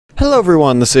Hello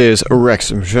everyone, this is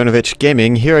Xcom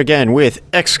Gaming here again with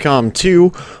XCOM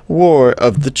 2 War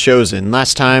of the Chosen.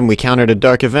 Last time we countered a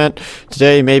dark event.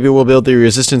 Today maybe we'll build the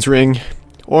resistance ring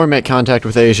or make contact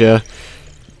with Asia.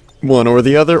 One or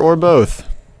the other or both.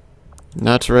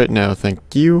 Not right now,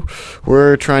 thank you.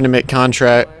 We're trying to make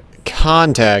contact.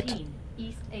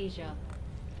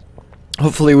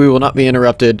 Hopefully we will not be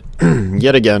interrupted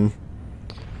yet again.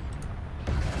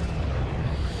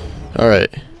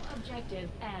 Alright.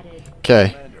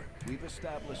 Okay.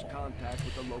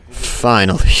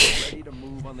 Finally. Ready to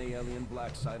move on the alien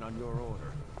black site on your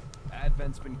order.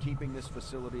 Advent's been keeping this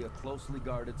facility a closely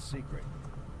guarded secret.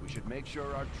 We should make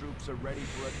sure our troops are ready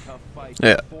for a tough fight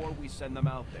before we send them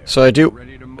out there. So I do.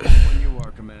 Ready to move when you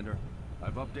are, Commander.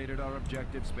 I've updated our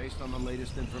objectives based on the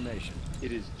latest information.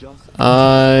 It is just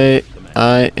I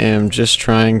am just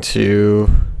trying to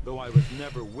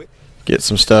get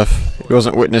some stuff. He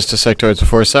wasn't witness to sectoids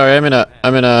before. Sorry, I'm in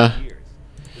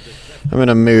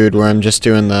a mood where I'm just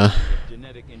doing it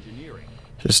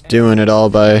all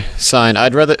by sign. I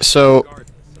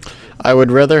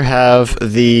would rather have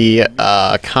the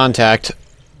contact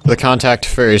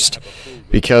first,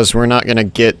 because we're not gonna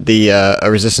get the a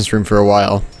resistance room for a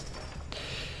while.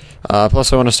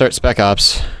 Plus I want to start Spec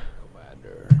Ops.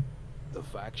 Commander, the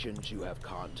factions you have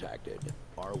contacted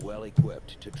are well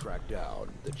equipped to track down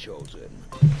the Chosen.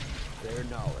 Their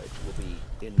knowledge will be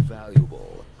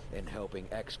invaluable in helping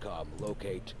Xcom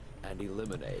locate and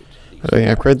eliminate these. I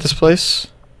upgrade this place.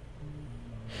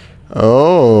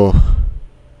 Oh,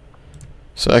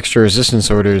 so extra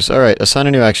resistance orders. All right, assign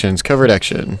a new actions. Covered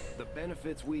action. The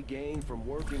benefits we gain from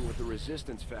working with the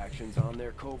resistance factions on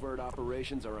their covert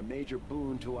operations are a major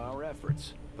boon to our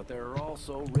efforts, but there are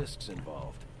also risks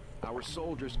involved. Our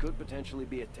soldiers could potentially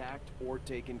be attacked or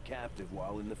taken captive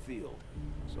while in the field,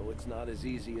 so it's not as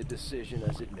easy a decision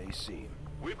as it may seem.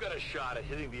 We've got a shot at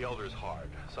hitting the Elders hard,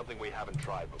 something we haven't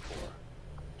tried before.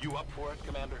 You up for it,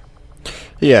 Commander?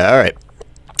 Yeah, alright.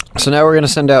 So now we're going to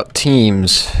send out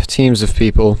teams of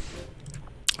people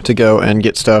to go and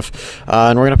get stuff.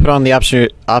 And we're going to put on the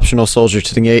optional soldier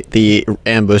to negate the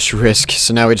ambush risk.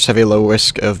 So now we just have a low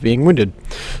risk of being wounded.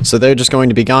 So they're just going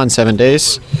to be gone 7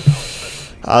 days.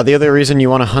 The other reason you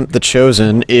want to hunt the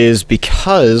Chosen is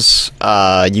because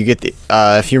you get the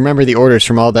if you remember the orders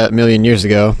from all that million years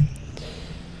ago,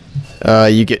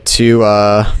 you get to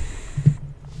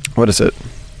what is it?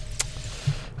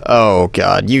 Oh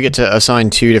god, you get to assign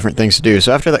 2 different things to do.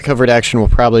 So after that covered action, we'll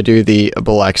probably do the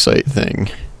black site thing.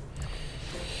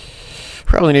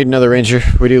 Probably need another ranger.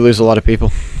 We do lose a lot of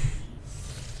people.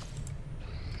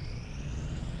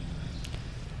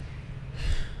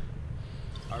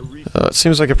 It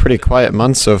seems like a pretty quiet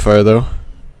month so far, though.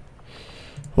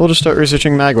 We'll just start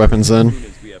researching mag weapons then.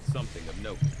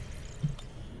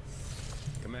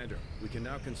 Commander, we can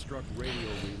now construct radio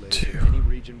relays in any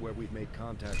region where we've made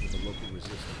contact with the local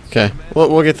resistance. Okay,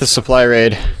 we'll get the supply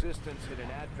raid.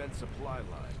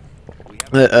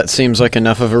 That seems like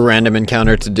enough of a random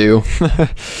encounter to do.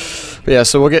 But yeah,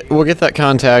 so we'll get that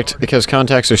contact, because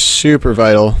contacts are super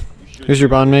vital. Who's your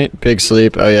bondmate? Big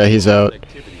Sleep. Oh yeah, he's out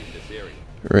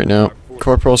right now.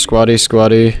 Corporal,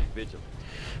 squatty,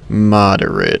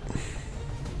 moderate.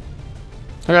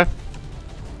 Okay.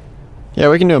 Yeah,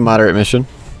 we can do a moderate mission.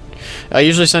 I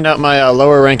usually send out my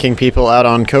lower ranking people out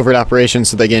on covert operations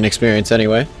so they gain experience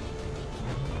anyway.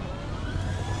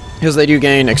 Because they do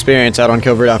gain experience out on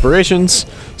covert operations,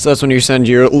 so that's when you send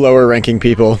your lower ranking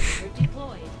people.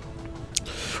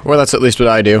 Or that's at least what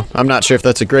I do. I'm not sure if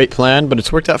that's a great plan, but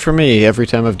it's worked out for me every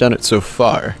time I've done it so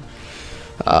far.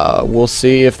 We'll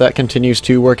see if that continues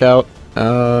to work out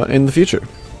in the future.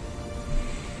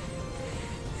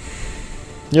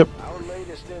 Yep.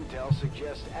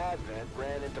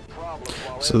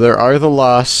 So there are the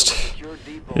Lost.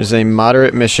 There's a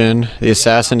moderate mission. The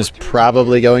assassin is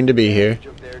probably going to be here.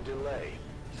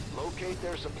 Locate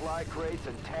their supply crates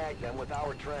and tag them with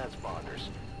our transponders.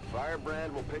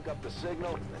 Firebrand will pick up the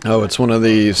signal. Oh, it's one of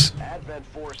these. Advent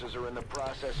forces are in the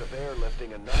process of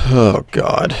airlifting Oh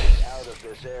god. out of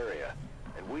this area,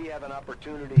 and we have an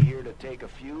opportunity here to take a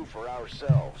few for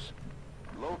ourselves.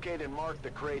 Locate and mark the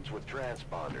crates with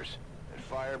transponders, and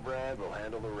Firebrand will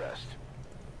handle the rest.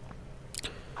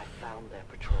 I found their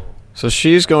patrol. So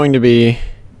she's going to be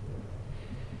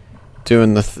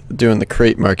doing the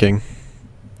crate marking.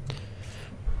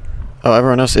 Oh,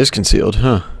 everyone else is concealed,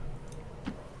 huh?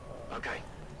 Okay.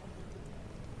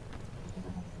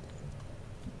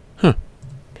 Huh.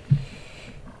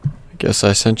 I guess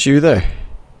I sent you there.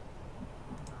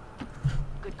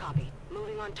 Good copy.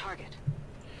 Moving on target.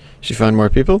 She find more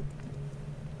people?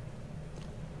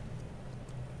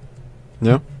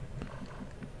 No?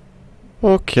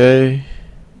 Okay.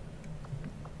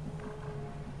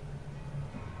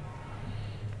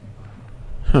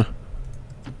 Huh.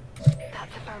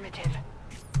 That's affirmative.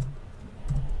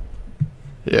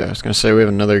 Yeah, I was gonna say we have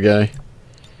another guy.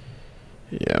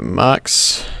 Yeah,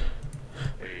 Mox.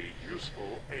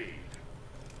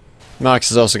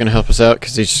 Mox is also gonna help us out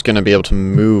because he's just gonna be able to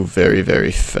move very,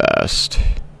 very fast.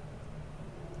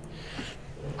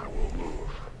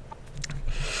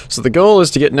 So the goal is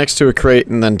to get next to a crate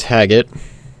and then tag it.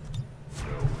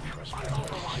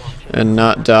 And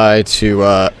not die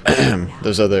to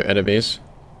those other enemies.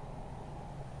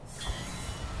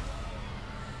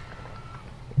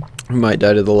 We might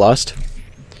die to the Lost.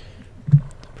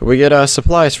 But we get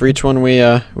supplies for each one we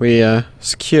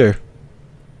secure.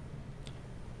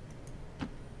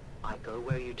 I go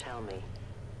where you tell me.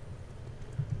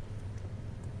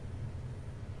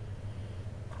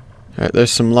 Alright,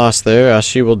 there's some Lost there.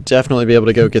 She will definitely be able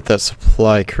to go get that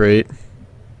supply crate.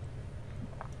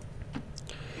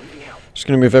 Just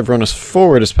gonna move everyone as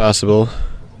forward as possible.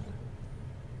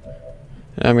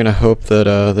 And I'm gonna hope that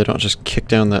they don't just kick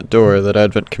down that door, that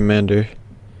Advent Commander.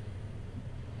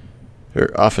 Or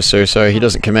officer, sorry, he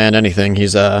doesn't command anything.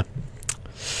 He's a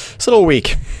little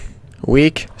weak.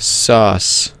 Weak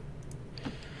sauce.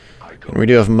 And we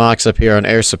do have Mox up here on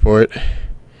air support.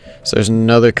 So there's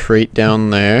another crate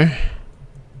down there.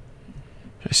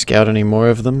 Can I scout any more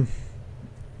of them?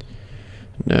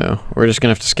 No. We're just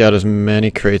gonna have to scout as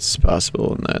many crates as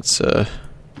possible, and that's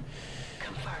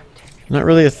not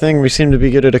really a thing we seem to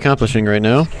be good at accomplishing right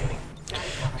now.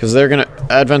 Because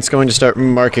Advent's going to start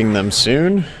marking them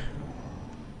soon.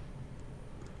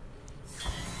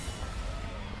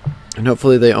 And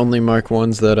hopefully they only mark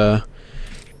ones that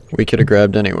we could have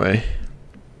grabbed anyway.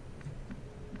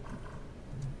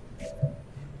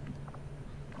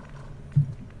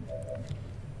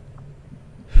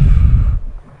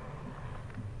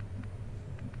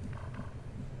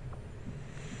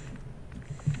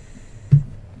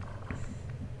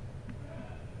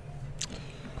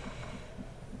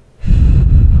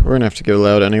 We're gonna have to go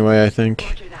loud anyway, I think.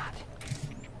 Roger that.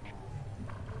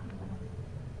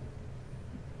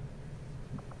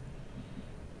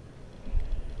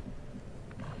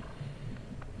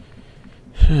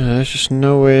 There's just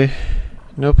no way,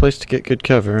 no place to get good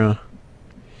cover, huh?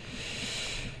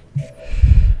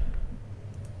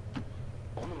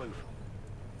 On the move.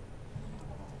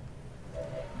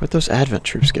 Where'd those Advent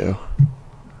troops go?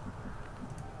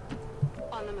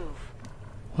 On the move.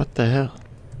 What the hell?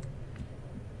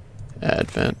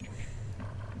 Advent.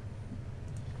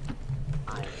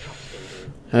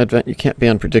 Advent, you can't be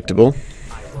unpredictable.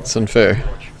 It's unfair.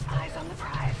 Eyes on the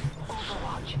prize.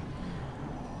 Overwatch.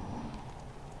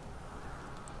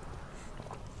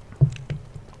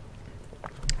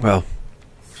 Well,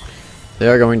 they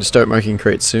are going to start marking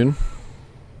crates soon.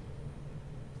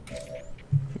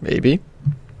 Maybe.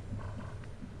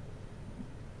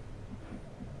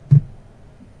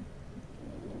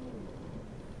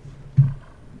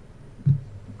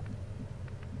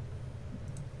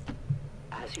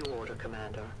 As you order,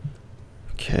 Commander.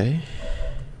 Okay.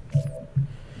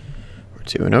 We're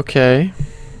doing okay.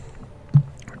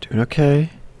 We're doing okay.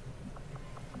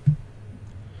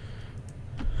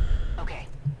 Okay.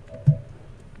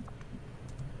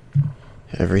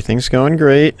 Everything's going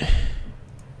great.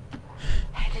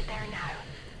 Headed there now.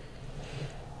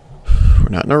 We're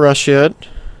not in a rush yet.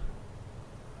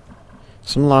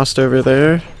 Some Lost over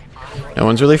there. No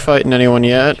one's really fighting anyone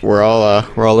yet. We're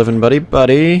all living buddy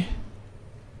buddy.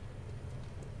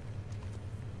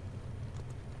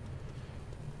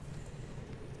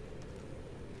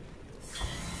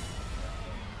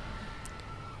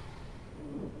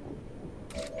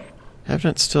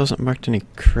 Advent still hasn't marked any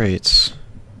crates.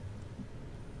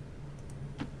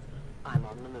 I'm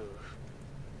on the move.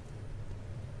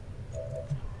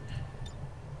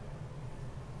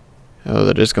 Oh,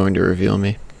 that is going to reveal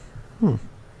me.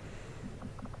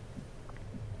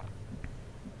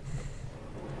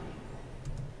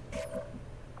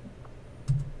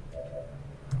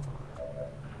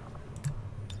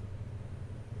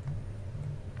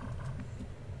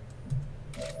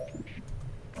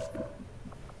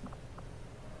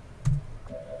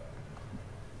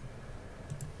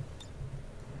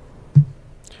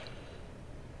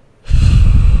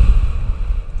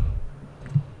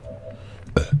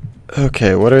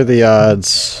 Okay, what are the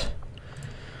odds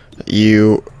that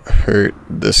you hurt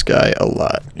this guy a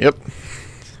lot? Yep.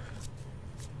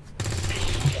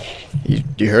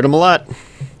 You hurt him a lot.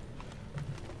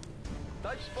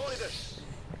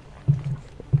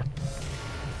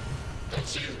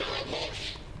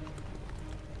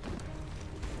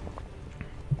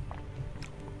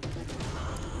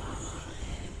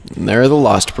 And there are the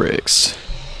lost bricks.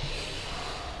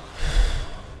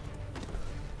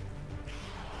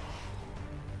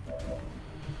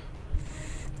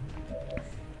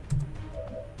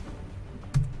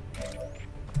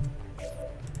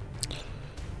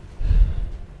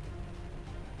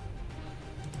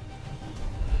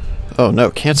 Oh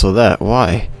no, cancel that.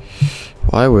 Why?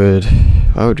 Why would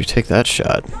you take that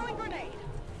shot?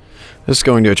 This is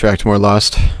going to attract more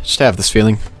Lost. Just have this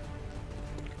feeling.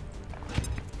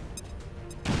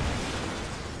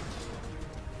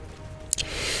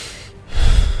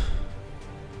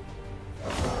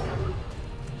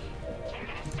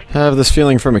 I have this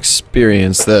feeling from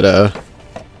experience that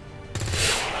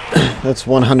that's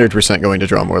 100% going to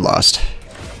draw more Lost.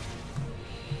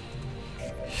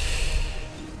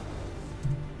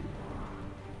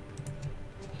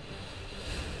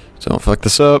 Don't fuck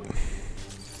this up.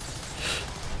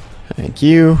 Thank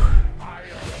you.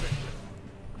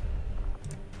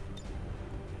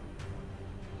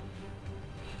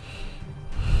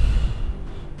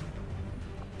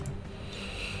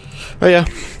 Oh yeah,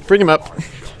 bring him up.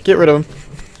 Get rid of him.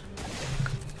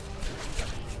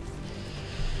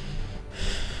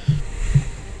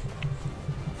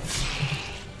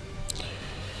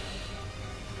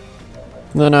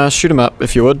 And then shoot him up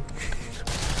if you would.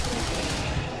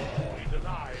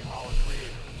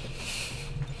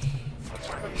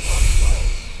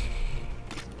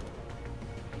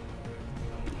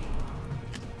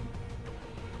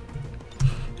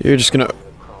 You're just gonna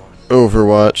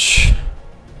overwatch.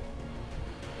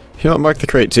 You know what, mark the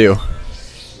crate too.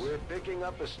 We're picking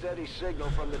up a steady signal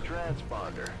from the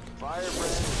transponder. Firebrand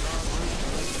is en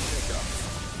route to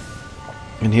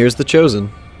pickup. And here's the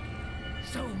Chosen.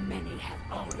 So many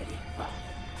have already fallen.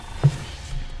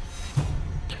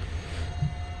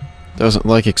 Doesn't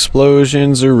like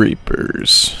explosions or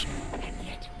reapers. And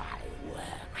yet my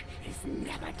work is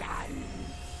never done.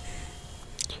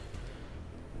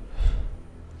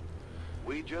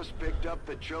 We just picked up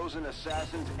the Chosen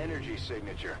Assassin's energy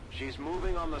signature. She's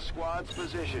moving on the squad's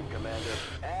position, Commander.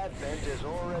 Advent has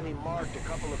already marked a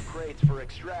couple of crates for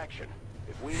extraction.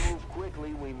 If we move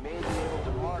quickly, we may be able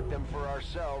to mark them for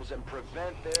ourselves and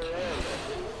prevent their end.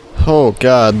 Oh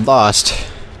god, Lost.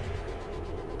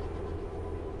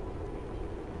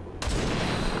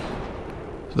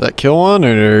 Did that kill one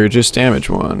or just damage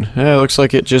one? Yeah, it looks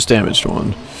like it just damaged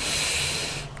one.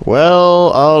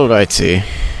 Well, alrighty.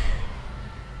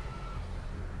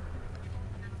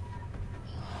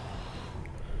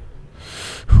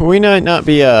 We might not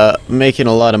be making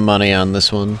a lot of money on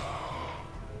this one.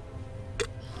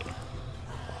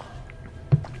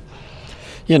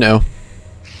 You know.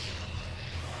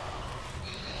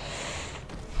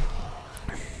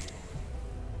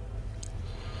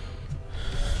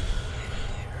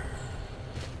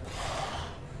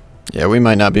 Yeah, we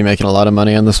might not be making a lot of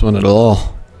money on this one at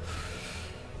all.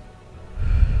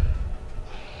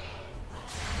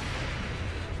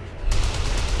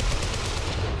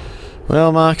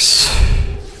 Well, Max.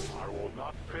 I will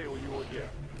not fail you again.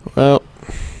 Well.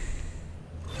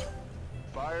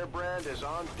 Firebrand is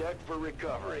on deck for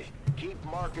recovery. Keep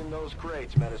marking those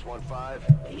crates, Menace 1-5.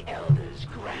 The elders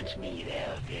grant me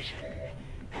their vision,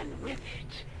 and with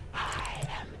it, I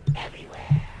am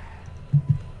everywhere.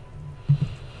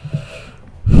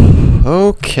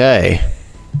 Okay.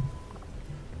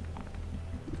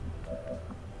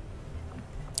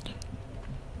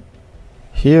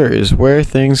 Here is where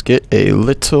things get a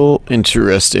little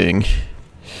interesting.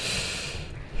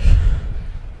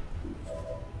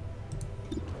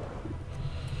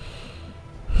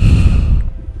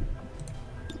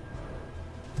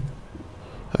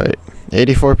 Alright,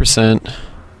 84%.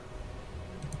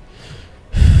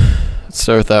 Let's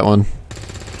start with that one.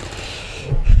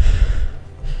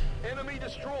 Enemy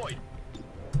destroyed.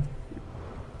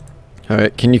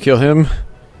 Alright, can you kill him?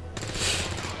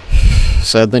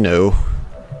 Sadly, no.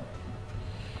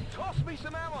 Toss me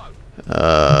some ammo.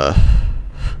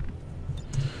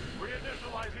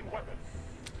 Reinitializing weapon.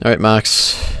 Alright,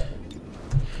 Max.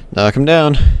 Knock him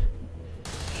down.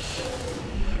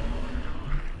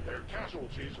 Their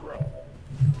casualties grow.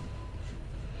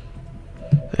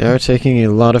 They are taking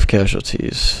a lot of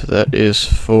casualties. That is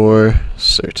for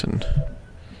certain.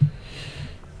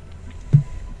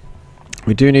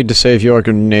 We do need to save your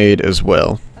grenade as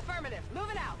well. Affirmative,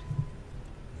 moving out.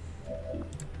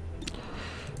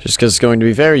 Just because it's going to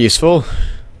be very useful.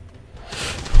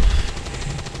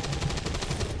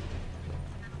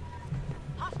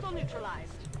 Hostile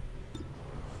neutralized.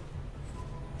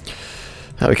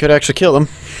 We could actually kill him.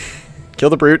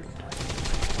 Kill the brute.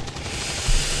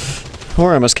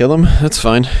 Or I must kill him. That's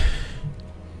fine.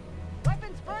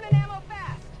 Weapons burning ammo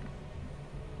fast.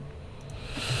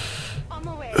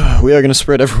 we are going to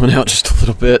spread everyone out just a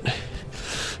little bit.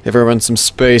 Give everyone some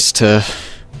space to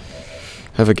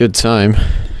have a good time.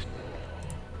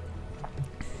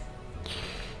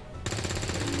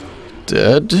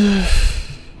 Dead.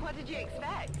 What did you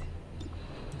expect?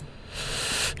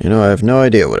 You know, I have no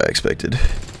idea what I expected.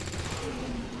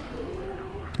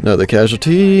 Another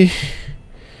casualty.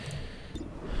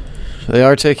 They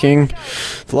are taking...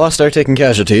 The Lost are taking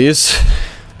casualties.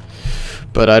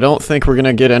 But I don't think we're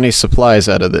gonna get any supplies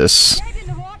out of this. Dead in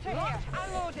the water here.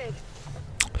 Unloaded.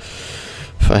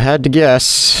 If I had to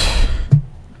guess...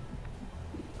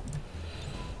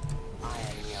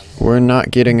 We're not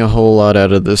getting a whole lot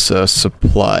out of this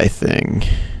supply thing.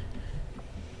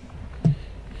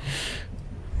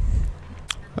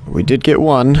 We did get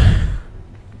one.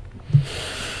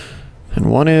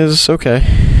 And one is okay.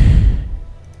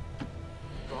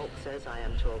 Vault says I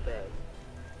am to obey.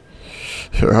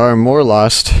 There are more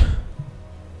lost.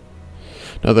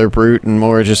 Another brute and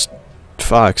more just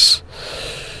fox.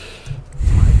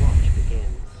 My watch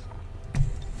begins.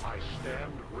 I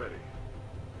stand ready.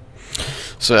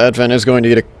 So Advent is going to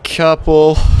get a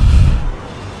couple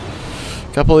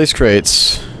of these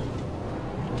crates.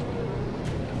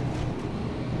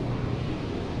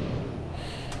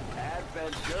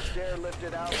 Advent just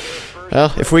airlifted out their first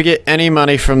Well, if we get any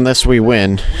money from this, we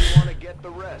win. we want to get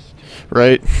the rest.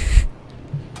 Right?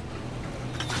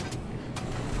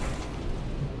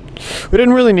 We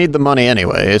didn't really need the money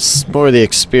anyway. It's more the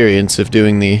experience of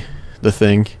doing the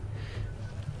thing.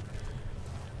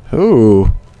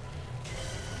 Ooh.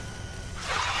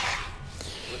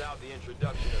 Without the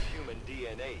introduction of human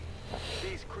DNA,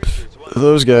 these creatures will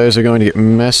Those guys are going to get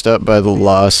messed up by the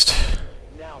Lost.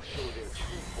 Now show their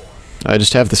true form. I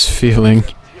just have this feeling.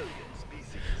 reptilian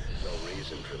species. No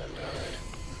reason for them to hide.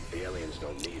 The aliens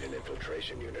don't need an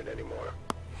infiltration unit anymore.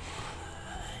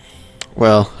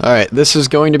 Well, alright, this is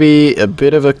going to be a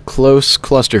bit of a close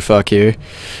clusterfuck here.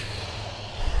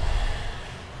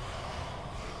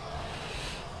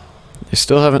 They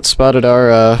still haven't spotted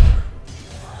our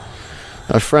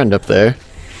friend up there.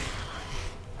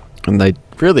 And they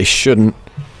really shouldn't.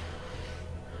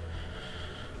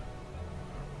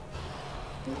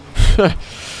 They're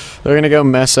gonna go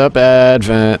mess up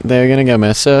Advent. They're gonna go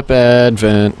mess up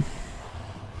Advent.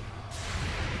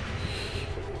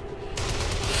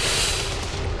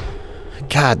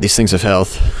 God, these things have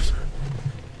health.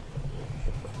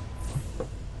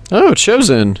 Oh,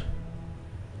 Chosen.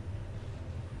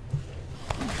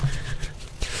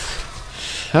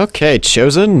 Okay,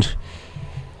 Chosen.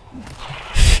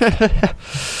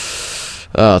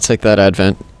 Oh, I'll take that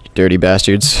Advent, you dirty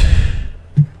bastards.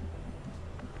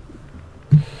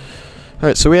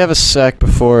 Alright, so we have a sec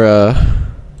before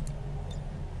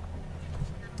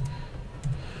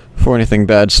anything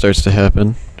bad starts to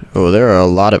happen. Oh, there are a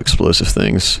lot of explosive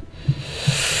things.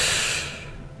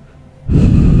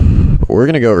 But we're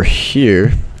gonna go over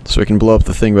here so we can blow up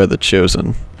the thing by the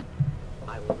Chosen.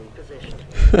 I will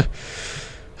reposition.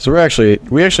 So we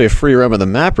actually have free roam of the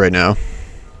map right now.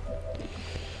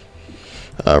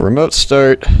 Remote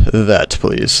start that,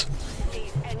 please.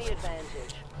 Need any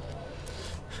advantage.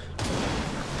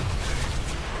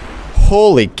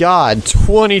 Holy God,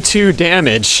 22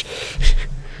 damage.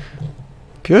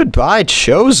 Goodbye,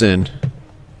 Chosen.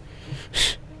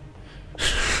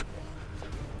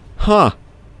 Huh.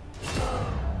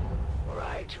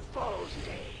 Right to Falls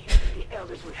Day, the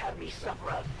elders would have me suffer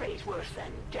a fate worse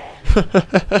than death. I must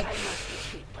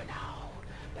retreat for now,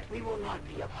 but we will not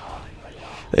be apart for long.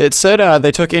 It said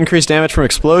they took increased damage from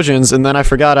explosions, and then I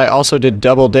forgot I also did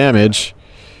double damage.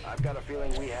 I've got a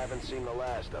feeling we haven't seen the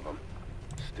last of them.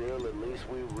 Still, at least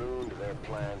we ruined their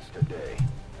plans today.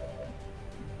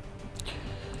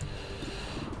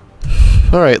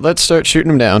 Alright, let's start shooting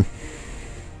them down.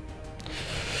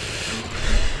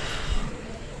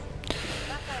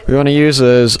 We want to use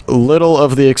as little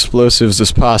of the explosives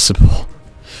as possible.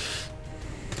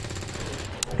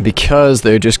 Because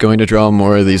they're just going to draw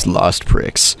more of these lost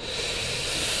pricks.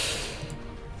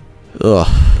 Ugh.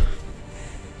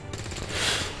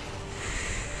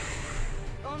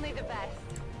 Only the best.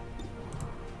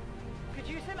 Could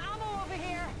use some ammo over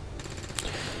here.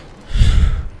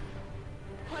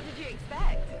 What did you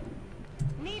expect?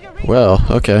 Need a Well,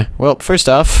 okay. Well, first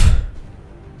off,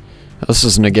 this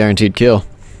isn't a guaranteed kill.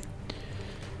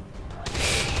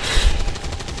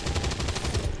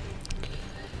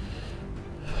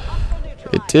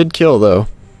 It did kill, though.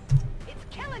 It's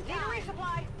killing. Need a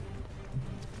resupply.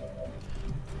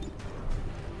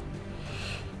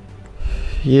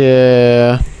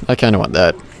 Yeah, I kind of want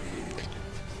that.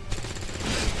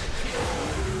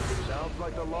 Sounds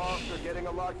like the Lost are getting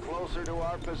a lot closer to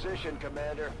our position,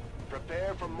 Commander.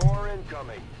 Prepare for more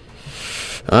incoming.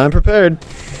 I'm prepared.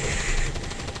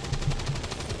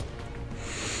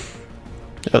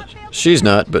 She's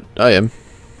not, but I am.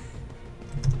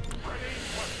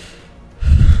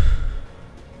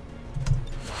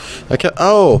 Okay.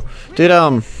 Oh, did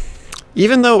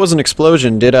even though it was an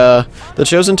explosion, did the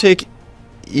Chosen take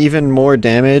even more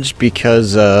damage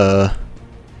because They're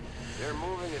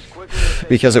moving as quickly as they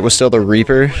because it was still the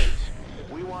Reaper? If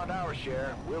we want our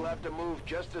share, we'll have to move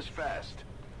just as fast.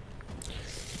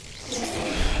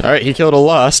 All right, he killed a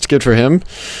Lost. Good for him.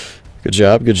 Good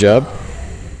job. Good job.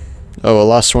 Oh, a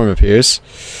Lost Swarm appears.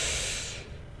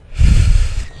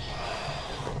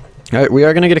 All right, we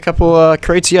are gonna get a couple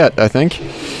crates yet, I think.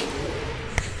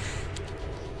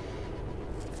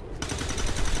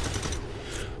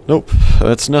 Nope,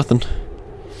 that's nothing. That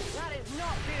is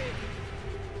not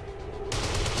good.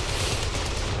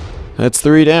 That's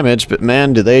 3 damage, but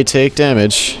man, do they take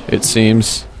damage, it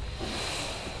seems.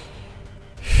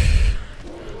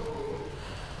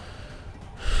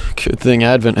 Good thing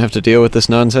Advent have to deal with this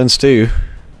nonsense too.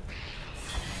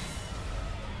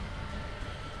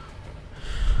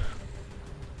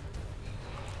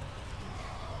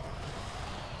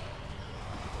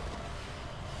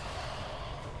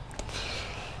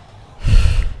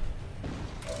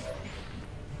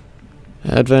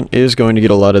 Advent is going to get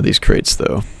a lot of these crates,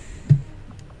 though.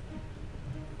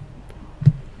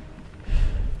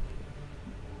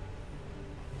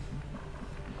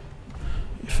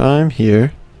 If I'm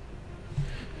here,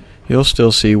 you'll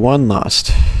still see 1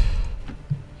 Lost.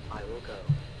 I will go.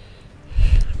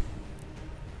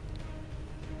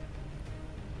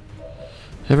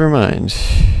 Never mind.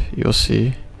 You'll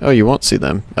see. Oh, you won't see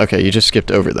them. Okay, you just skipped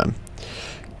over them.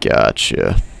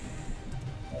 Gotcha.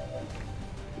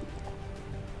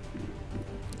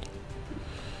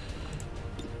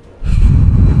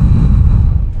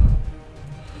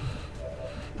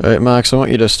 Alright, Max, I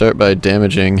want you to start by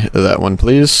damaging that one,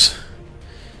 please.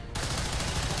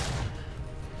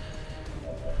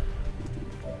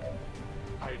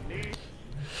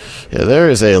 Yeah,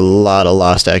 there is a lot of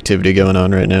Lost activity going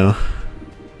on right now.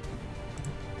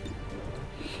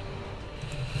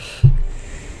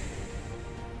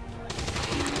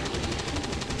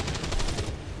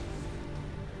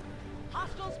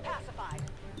 Hostiles pacified.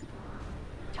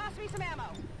 Toss me some ammo.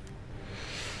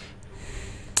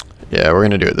 Yeah, we're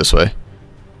gonna do it this way.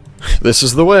 This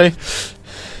is the way.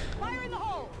 Fire in the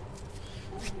hole.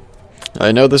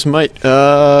 I know this might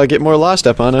get more Lost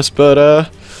up on us, but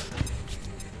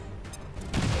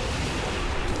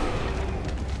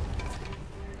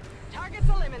Targets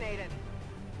eliminated.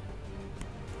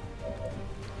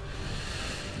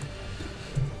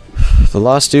 the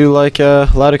Lost do like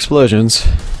loud explosions.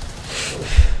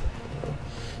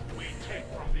 We take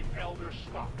from the Elder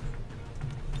stock.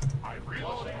 I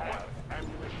really have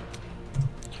ammunition.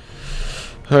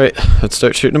 Alright, let's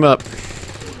start shooting them up.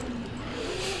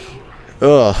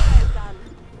 Ugh.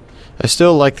 I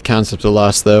still like the concept of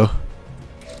Lost, though.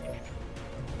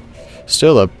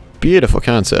 Still a beautiful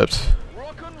concept.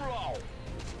 Rock and roll.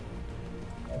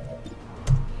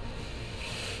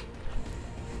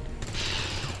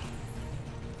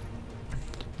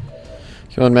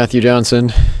 Come on, Matthew Johnson.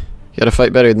 You gotta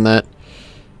fight better than that.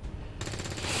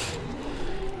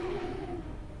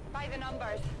 By the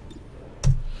numbers.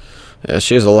 Yeah,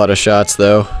 she has a lot of shots,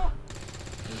 though.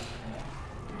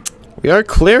 We are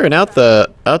clearing out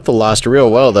the Lost real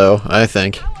well, though, I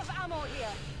think. Out of ammo here.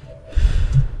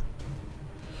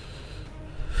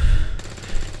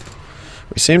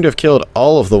 We seem to have killed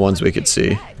all of the ones we could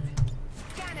see.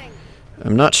 Scanning.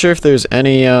 I'm not sure if there's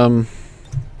any, Good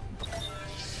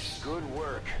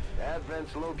work.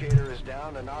 Advent's locator is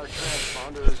down and our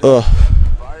transponder is Ugh.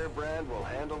 Firebrand will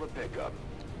handle the pickup.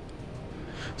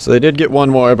 So they did get 1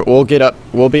 more, but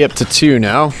we'll be up to 2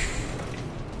 now.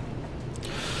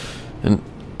 And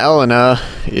Elena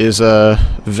is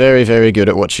very, very good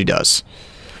at what she does.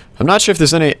 I'm not sure if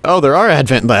there's any... Oh, there are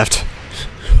Advent left.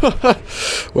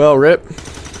 Well, rip.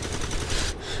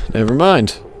 Never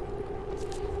mind.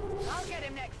 I'll get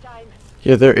him next time.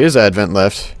 Yeah, there is Advent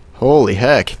left. Holy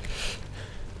heck.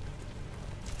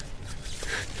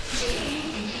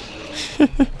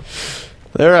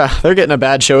 They're getting a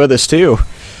bad show of this too.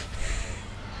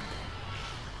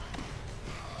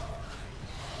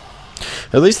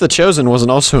 At least the Chosen wasn't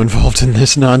also involved in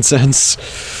this nonsense.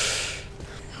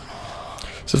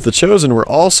 So if the Chosen were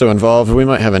also involved, we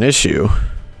might have an issue.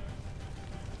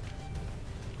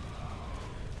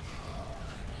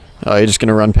 Oh, you're just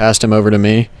gonna run past him over to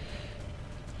me?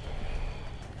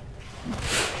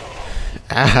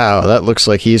 Ow, that looks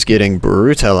like he's getting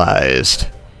brutalized.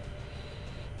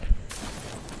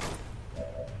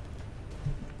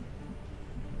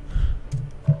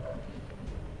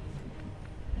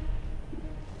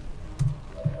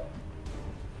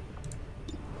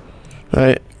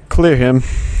 Alright, clear him.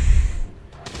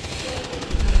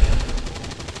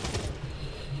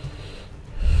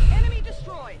 Enemy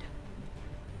destroyed.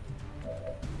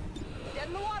 Dead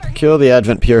in the water. Kill the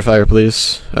Advent Purifier,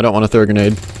 please. I don't want to throw a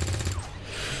grenade.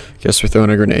 Guess we're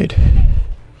throwing a grenade.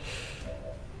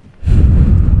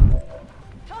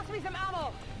 Toss me some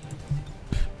ammo.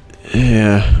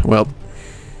 Yeah, well,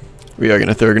 we are going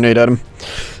to throw a grenade at him.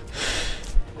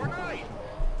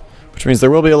 Which means there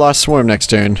will be a lost swarm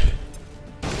next turn.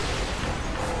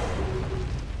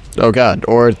 Oh god,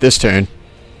 or this turn.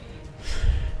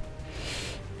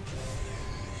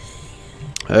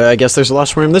 I guess there's a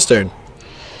lost swarm this turn.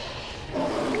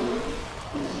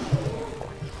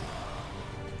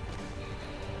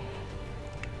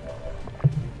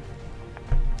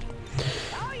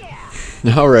 Oh yeah.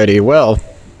 Alrighty, well.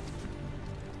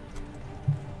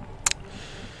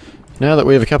 Now that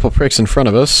we have a couple pricks in front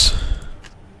of us,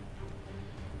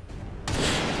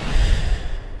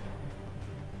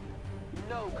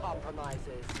 No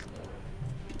compromises.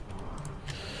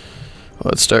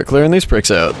 let's start clearing these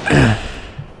pricks out.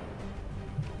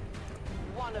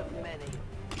 One of many.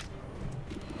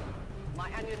 My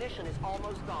ammunition is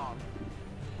almost gone.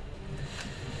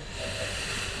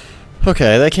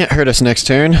 Okay, that can't hurt us next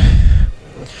turn.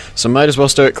 So might as well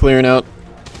start clearing out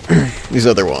these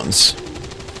other ones.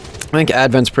 I think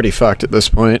Advent's pretty fucked at this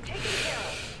point.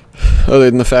 Other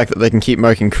than the fact that they can keep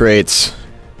marking crates.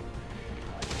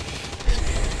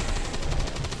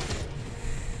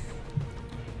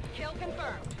 Kill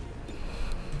confirmed.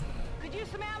 Could use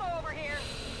some ammo over here.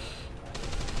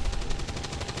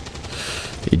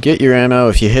 You get your ammo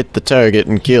if you hit the target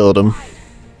and killed him.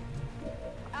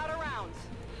 Out of rounds.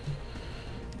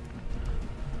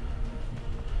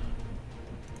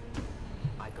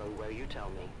 I go where you tell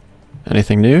me.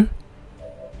 Anything new?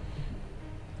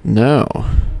 No.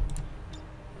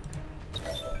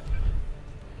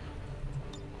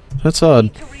 That's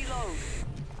odd. To reload.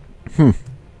 Hmm.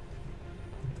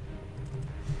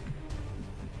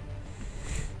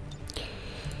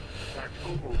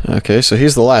 Okay, so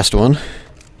he's the last one.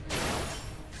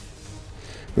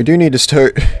 We do need to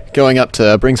start going up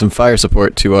to bring some fire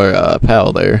support to our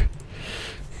pal there.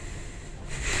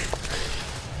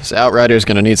 This Outrider's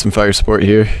gonna need some fire support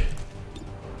here.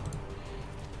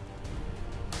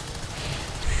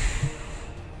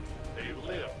 They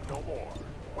live no more.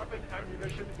 Weapon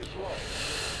ammunition is low.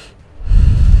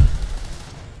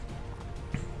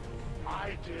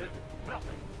 I did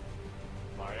nothing.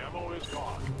 My ammo is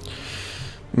gone.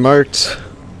 Marked.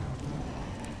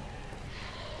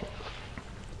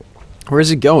 Where's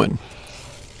he going?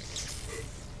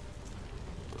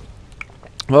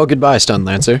 Well, goodbye, Stun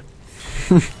Lancer.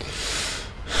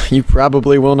 You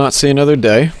probably will not see another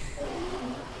day.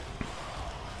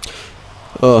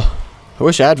 I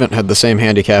wish Advent had the same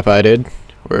handicap I did,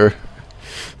 where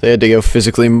they had to go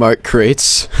physically mark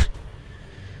crates.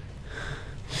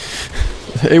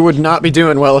 They would not be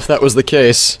doing well if that was the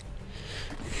case.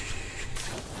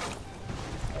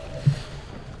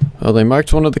 Well, they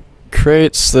marked one of the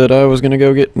crates that I was gonna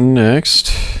go get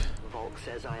next. Volk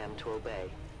says I am to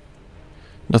obey.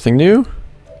 Nothing new?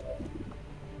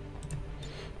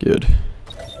 Good.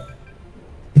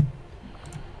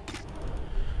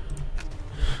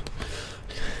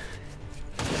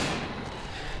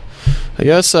 I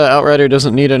guess Outrider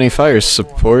doesn't need any fire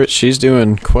support. She's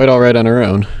doing quite alright on her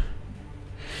own.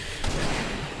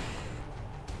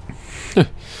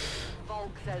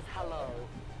 Volk says hello.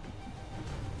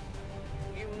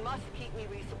 You must keep me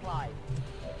resupplied.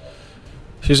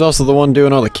 She's also the one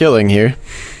doing all the killing here.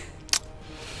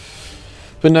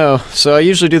 But no, so I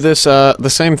usually do this, the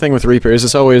same thing with Reapers.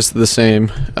 It's always the same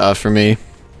for me.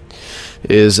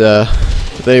 Is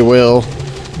they will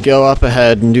go up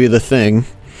ahead and do the thing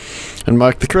and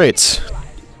mark the crates.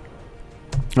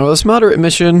 Well, this moderate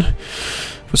mission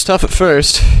was tough at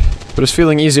first, but it's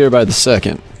feeling easier by the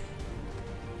second.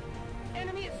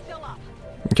 Enemy is still up.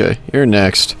 Okay, you're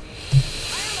next.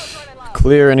 Ammo's running low.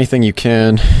 Clear anything you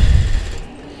can.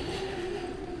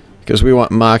 Because we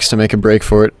want Mox to make a break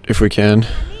for it, if we can.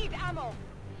 Need ammo.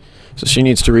 So she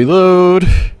needs to reload.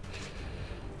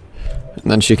 And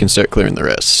then she can start clearing the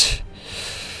rest.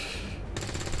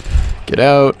 Get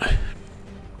out.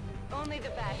 Only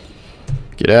the best.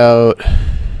 Get out.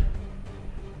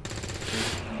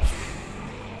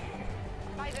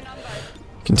 By the numbers.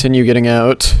 Continue getting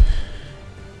out.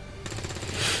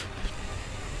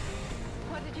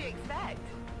 What did you expect?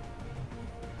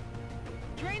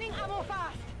 Draining ammo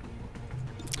fast.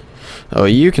 Oh,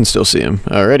 you can still see him.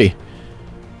 Alrighty.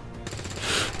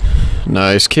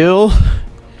 Nice kill.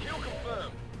 Kill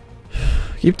confirmed.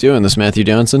 Keep doing this, Matthew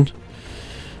Johnson.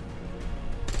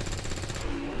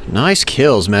 Nice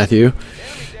kills, Matthew. Enemy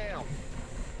down.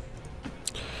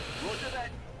 Roger that.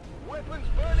 Weapons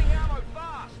burning ammo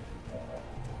fast.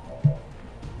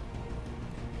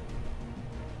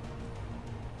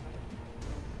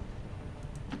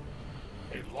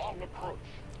 A long approach.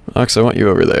 Ox, I want you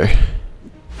over there.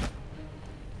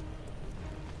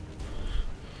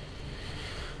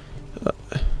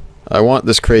 I want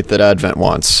this crate that Advent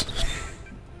wants.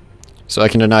 So I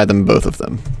can deny them both of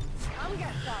them. Come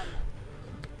get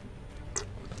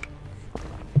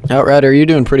some. Outrider, you're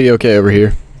doing pretty okay over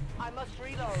here. I must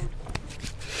reload.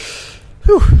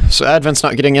 Whew. So Advent's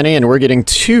not getting any, and we're getting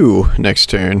 2 next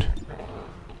turn.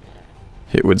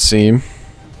 It would seem.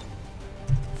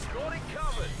 Got it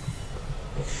covered.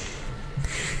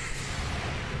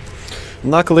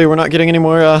 Luckily, we're not getting any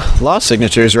more lost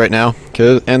signatures right now,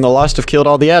 and the Lost have killed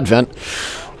all the Advent.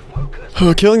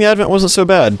 Killing the Advent wasn't so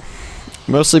bad,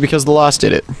 mostly because the Lost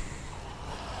did it.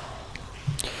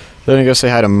 Then I go say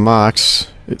hi to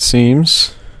Mox, it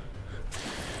seems.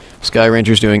 Sky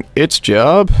Ranger's doing its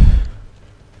job.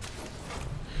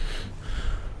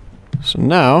 So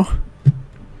now,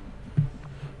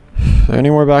 are there any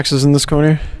more boxes in this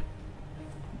corner?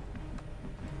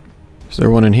 Is there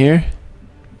one in here?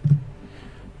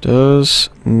 Does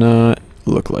not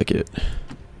look like it.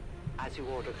 As you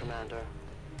order, Commander.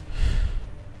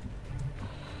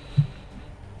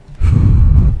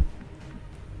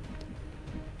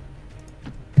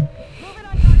 Moving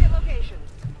on target location.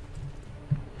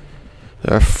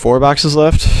 There are 4 boxes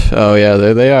left. Oh yeah,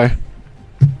 there they are.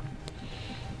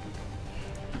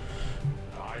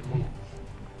 I move.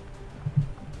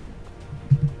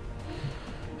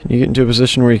 Can you get into a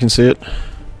position where you can see it?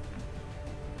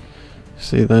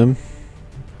 See them?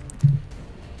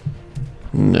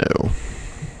 No.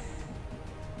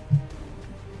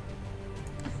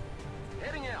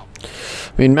 Heading out.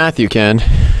 I mean, Matthew can.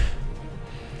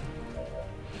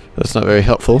 That's not very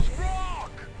helpful.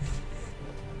 Rock.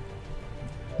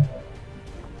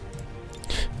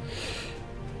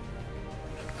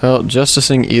 Well,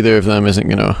 justicing either of them isn't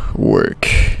gonna work.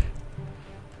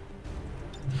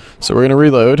 So we're gonna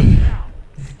reload.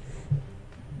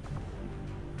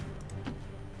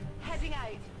 Heading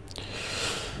out.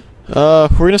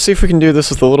 We're gonna see if we can do this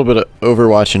with a little bit of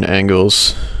Overwatch and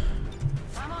angles.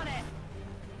 I'm on it.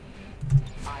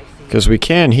 I see. Because we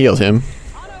can heal him.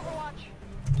 On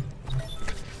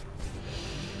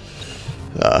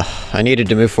Overwatch. I needed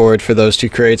to move forward for those 2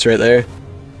 crates right there.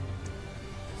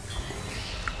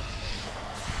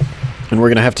 And we're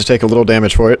gonna have to take a little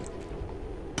damage for it.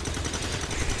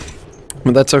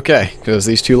 But that's okay, because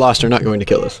these 2 Lost are not going to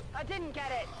kill us. I didn't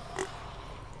get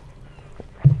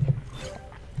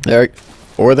it.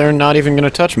 Or they're not even gonna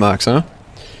touch Mox, huh?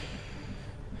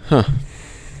 Huh.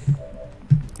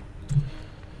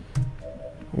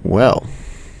 Well.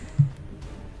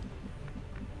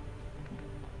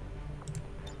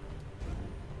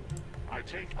 I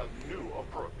take a new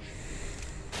approach.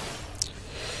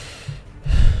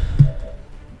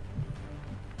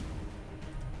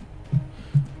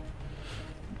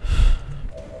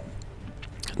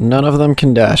 None of them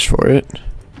can dash for it. Closing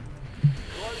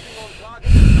on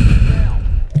target. Now.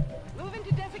 Moving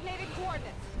to designated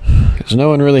coordinates. Because no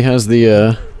one really has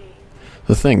the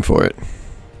thing for it.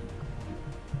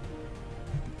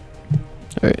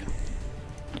 Alright.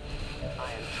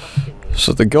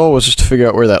 So the goal was just to figure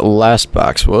out where that last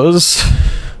box was.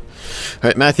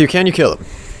 Alright, Matthew, can you kill him?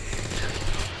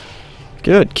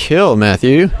 Good kill,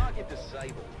 Matthew. Target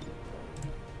disabled.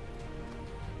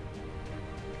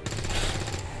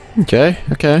 Okay,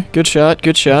 okay. Good shot,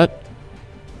 good shot.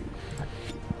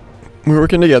 We're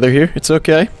working together here. It's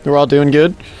okay. We're all doing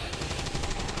good.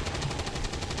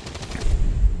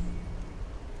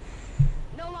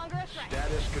 No longer a threat.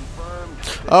 Status confirmed.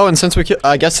 Oh, and since we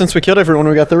I guess since we killed everyone,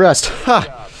 we got the rest.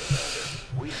 Ha!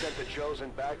 We sent the Chosen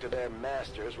back to their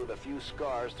masters with a few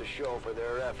scars to show for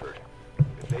their effort.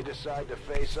 If they decide to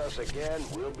face us again,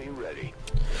 we'll be ready.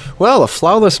 Well, a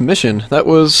flawless mission. That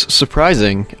was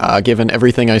surprising, given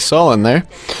everything I saw in there.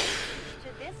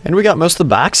 And we got most of the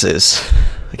boxes.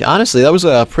 Like, honestly, that was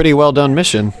a pretty well done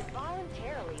mission.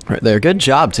 Voluntarily. Right there. Good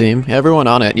job, team. Everyone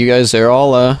on it. You guys are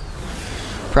all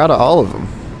proud of all of them.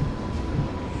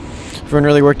 Everyone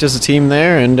really worked as a team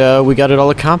there, and we got it all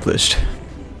accomplished.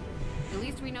 At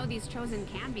least we know these Chosen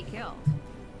can be killed.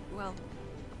 Well,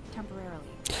 temporarily.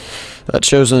 That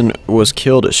Chosen was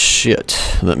killed as shit,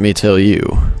 let me tell you.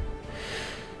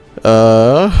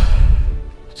 10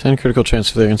 critical chance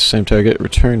if they're against the same target.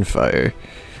 Return fire.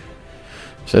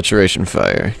 Saturation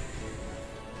fire.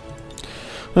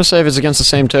 Let's say if it's against the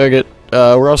same target,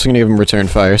 we're also going to give him return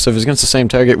fire. So if it's against the same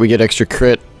target, we get extra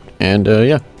crit, and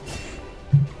yeah.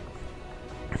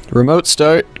 Remote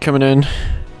start coming in.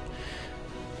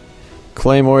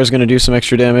 Claymore is going to do some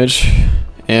extra damage.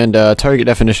 And target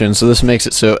definition, so this makes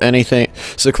it so anything...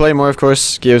 So Claymore, of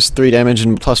course, gives 3 damage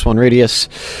and +1 radius.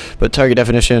 But target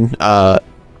definition,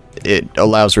 it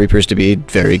allows Reapers to be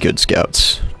very good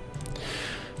scouts.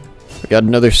 We got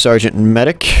another Sergeant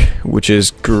Medic, which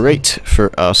is great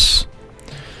for us.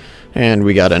 And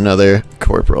we got another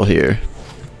Corporal here.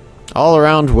 All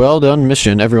around, well done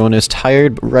mission. Everyone is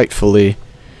tired, rightfully.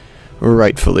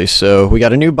 Rightfully so. We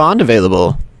got a new bond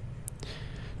available.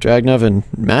 Dragnov and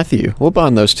Matthew. We'll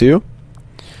bond those two.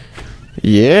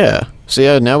 Yeah. So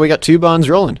yeah, now we got 2 bonds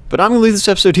rolling. But I'm going to leave this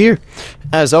episode here.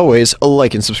 As always,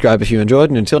 like and subscribe if you enjoyed.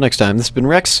 And until next time, this has been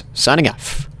Rex, signing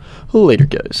off. Later,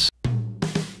 guys.